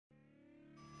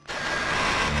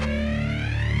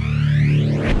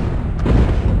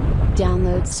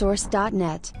download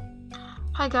source.net.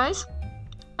 Hi guys,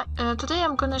 today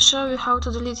I'm gonna show you how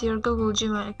to delete your Google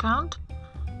Gmail account.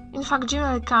 In fact,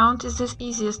 Gmail account is the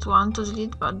easiest one to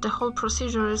delete, but the whole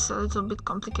procedure is a little bit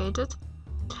complicated.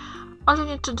 All you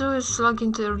need to do is log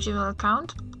into your Gmail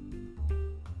account.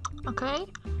 Okay.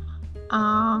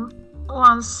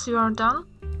 Once you are done,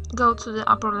 go to the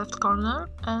upper left corner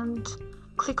and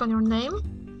click on your name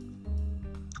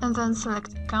and then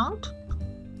select account.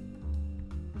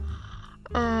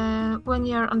 When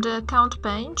you're on the account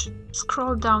page,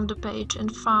 scroll down the page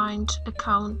and find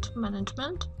account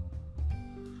management.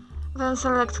 Then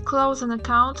select close an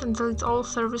account and delete all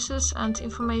services and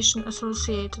information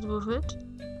associated with it.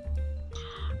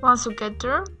 Once you get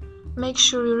there, make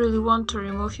sure you really want to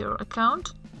remove your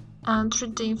account and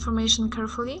read the information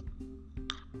carefully.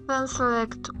 Then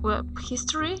select Web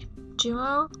History,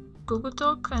 Gmail, Google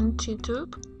Doc and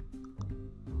YouTube.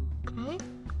 Okay.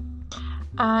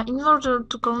 In order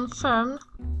to confirm,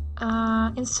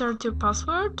 insert your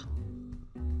password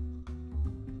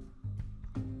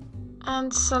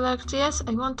and select yes,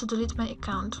 I want to delete my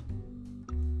account.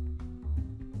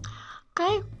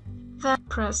 Okay, then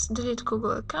press delete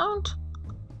Google account.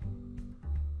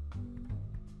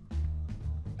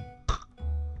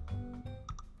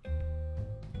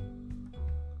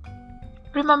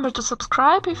 Remember to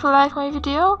subscribe if you like my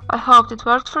video. I hope it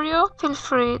worked for you. Feel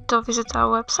free to visit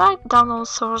our website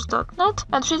downloadsource.net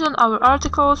and read on our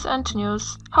articles and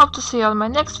news. Hope to see you on my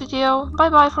next video. Bye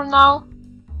bye for now.